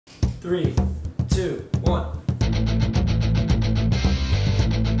3, 2, 1.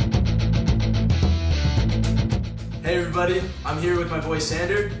 Hey everybody, I'm here with my boy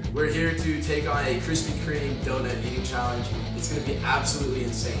Sander. We're here to take on a Krispy Kreme donut eating challenge. It's going to be absolutely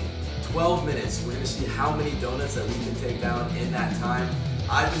insane. 12 minutes. We're going to see how many donuts that we can take down in that time.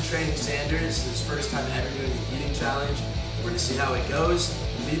 I've been training Sander. This is his first time ever doing an eating challenge. We're going to see how it goes.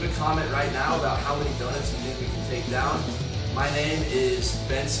 Leave a comment right now about how many donuts you think we can take down. My name is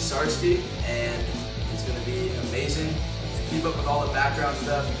Ben Cesarski, and it's going to be amazing. To keep up with all the background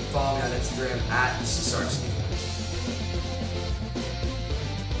stuff, you can follow me on Instagram at Cesarski.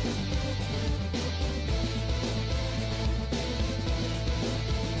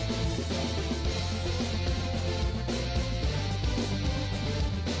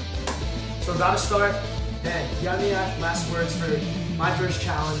 So we're about to start, and you got any last words for my first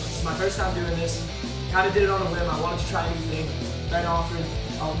challenge? It's my first time doing this. Kind of did it on a whim. I wanted to try a new thing. Ben offered,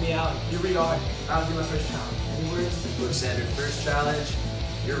 helped me out. Here we are. I'll do my first challenge. Any words? Look, Sander, first challenge,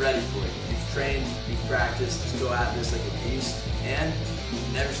 you're ready for it. You've trained, you've practiced, just go at this like a beast. And you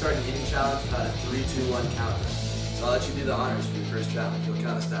never started an eating challenge without a 3, 2, 1 countdown. So I'll let you do the honors for your first challenge. You'll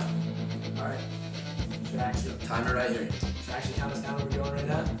count us down. Alright. Should I actually Timer right here. Should I actually count us down where we're going right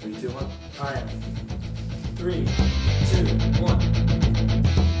now? 3, 2, 1. Alright. 3, 2, 1.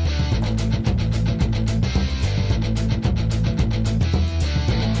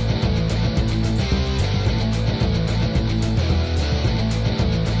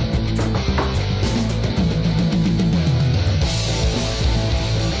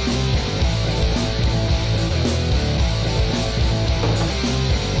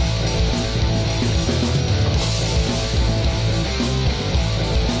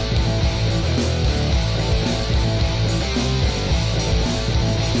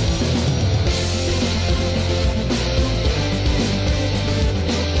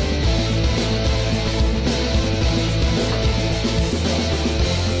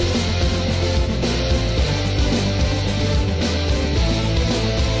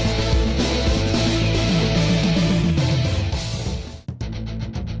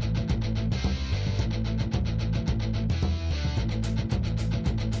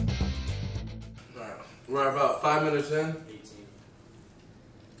 We're about 5 minutes in. 18.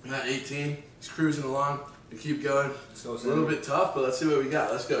 We're at 18. He's cruising along. We keep going. Let's go, It's a little bit tough, but let's see what we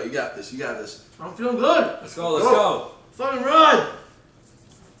got. Let's go. You got this. You got this. I'm feeling good. Let's go, let's go. Fucking run.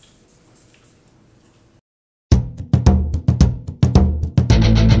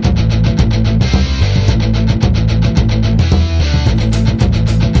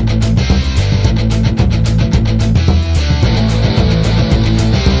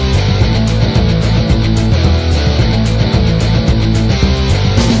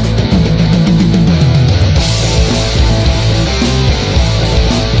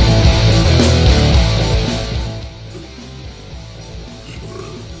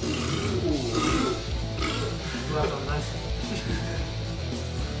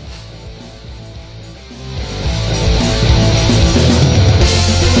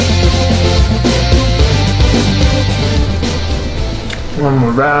 One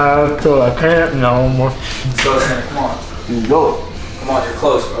more ride till I can't no more. Let's go, Sander, come on. You go. Come on, you're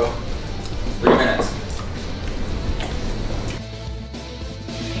close, bro. 3 minutes.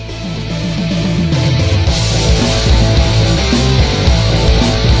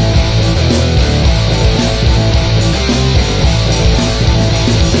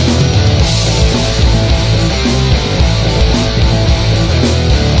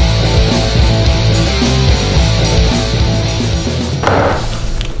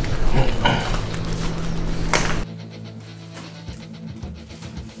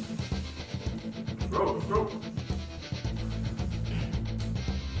 Bro.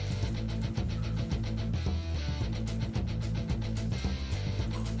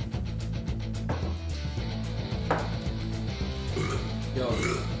 Yo.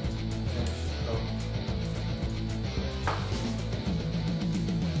 Finish. Go.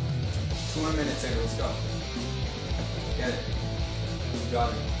 2 more minutes, Sander, let's go. Get it. You got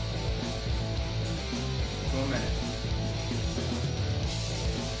it. 2 more minutes.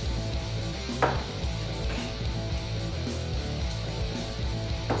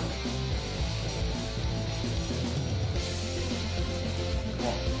 Come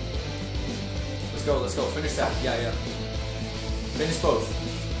on. Let's go. Finish that. Yeah. Finish both.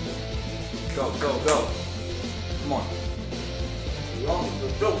 Go. Come on.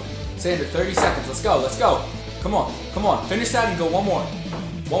 Go. Sander, 30 seconds. Let's go. Come on. Finish that and go one more.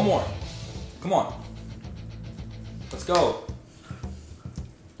 Come on. Let's go.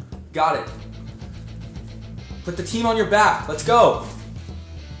 Got it. Put the team on your back. Let's go.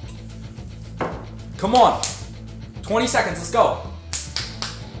 Come on. 20 seconds, let's go.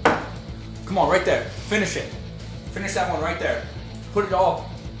 Come on, right there. Finish it. Finish that one right there. Put it all.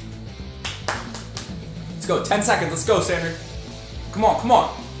 Let's go, 10 seconds, let's go, Sander. Come on, come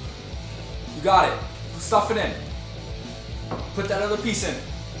on. You got it. Stuff it in. Put that other piece in.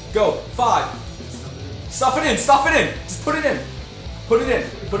 Go, 5. Stuff it in, stuff it in. Just put it in. Put it in,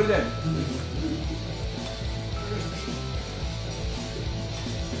 put it in.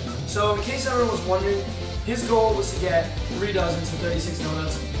 So in case everyone was wondering, his goal was to get 3 dozen, so 36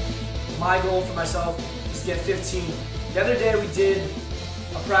 donuts. My goal for myself is to get 15. The other day we did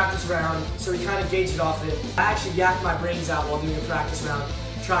a practice round, so we kind of gauged it off it. I actually yacked my brains out while doing a practice round,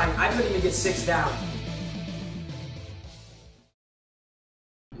 trying. I couldn't even get 6 down.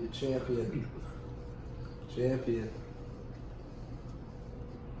 Be a champion. Champion.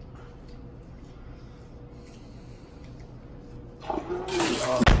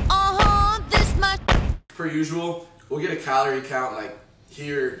 This much. Per usual, we'll get a calorie count like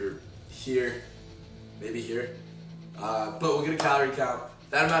here or here, maybe here. But we'll get a calorie count.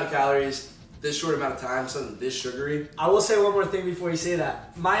 That amount of calories, this short amount of time, something this sugary. I will say one more thing before you say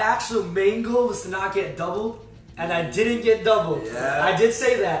that. My actual main goal was to not get doubled, and I didn't get doubled. Yeah. I did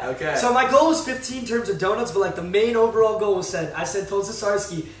say that. Okay. So my goal was 15 terms of donuts, but like the main overall goal was I told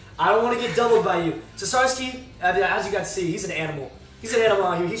Cesarski, I don't want to get doubled by you. Cesarski, as you got to see, he's an animal. He's an animal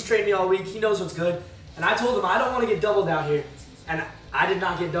out here. He's trained me all week. He knows what's good. And I told him I don't want to get doubled out here. And I did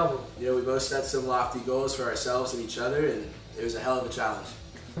not get doubled. You know, we both set some lofty goals for ourselves and each other, and it was a hell of a challenge.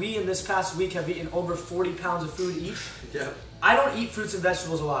 We, in this past week, have eaten over 40 pounds of food each. Yep. I don't eat fruits and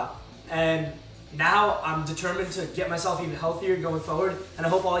vegetables a lot. And now I'm determined to get myself even healthier going forward. And I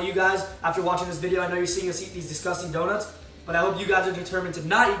hope all you guys, after watching this video, I know you're seeing us eat these disgusting donuts, but I hope you guys are determined to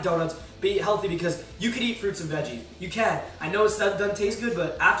not eat donuts, but eat healthy, because you can eat fruits and veggies. You can. I know it doesn't taste good,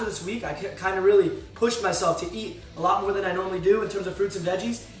 but after this week, I kind of really pushed myself to eat a lot more than I normally do in terms of fruits and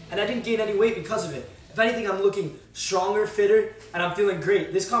veggies, and I didn't gain any weight because of it. If anything, I'm looking stronger, fitter, and I'm feeling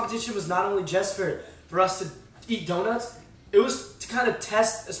great. This competition was not only just for us to eat donuts, it was to kind of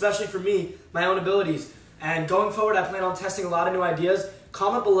test, especially for me, my own abilities. And going forward, I plan on testing a lot of new ideas.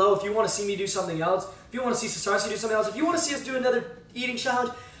 Comment below if you want to see me do something else, if you want to see Cesarski do something else, if you want to see us do another eating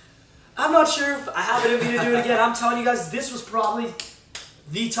challenge. I'm not sure if I have it in me to do it again. I'm telling you guys, this was probably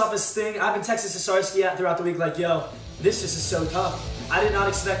the toughest thing. I've been texting Cesarski throughout the week like, yo, this just is so tough. I did not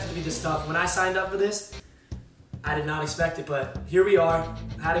expect it to be this tough. When I signed up for this, I did not expect it, but here we are.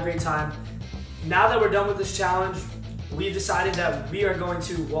 I had a great time. Now that we're done with this challenge, we've decided that we are going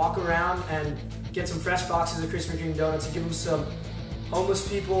to walk around and get some fresh boxes of Krispy Kreme donuts and give them some homeless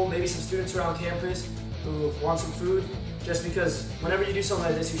people, maybe some students around campus who want some food. Just because whenever you do something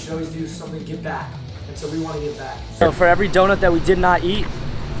like this, you should always do something to give back. And so we want to give back. So for every donut that we did not eat,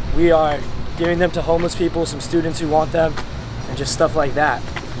 we are giving them to homeless people, some students who want them, and just stuff like that.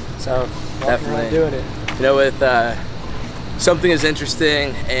 So definitely doing it. You know, with something as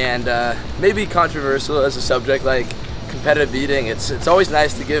interesting and maybe controversial as a subject like competitive eating, it's always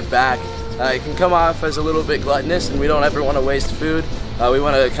nice to give back. It can come off as a little bit gluttonous, and we don't ever want to waste food. We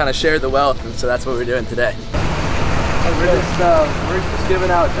want to kind of share the wealth, and so that's what we're doing today. We're just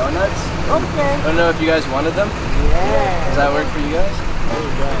giving out donuts. Okay. I don't know if you guys wanted them. Yeah. Does that work for you guys?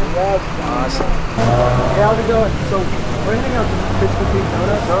 Awesome. Hey, how's it going? So we're handing out some Krispy Kreme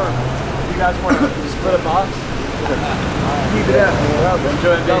donuts. Sure. You guys want to split a box? Keep it up.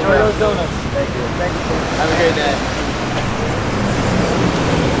 Enjoy those donuts. Thank you. Thank you. Have a great day.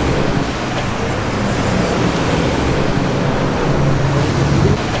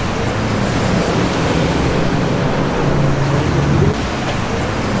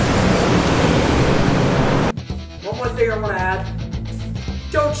 I want to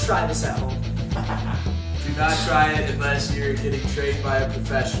add, don't try this at home. Do not try it unless you're getting trained by a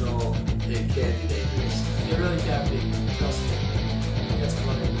professional. It can be dangerous. It really can be. Trust me. It gets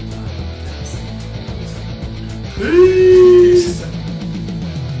money every time. Peace!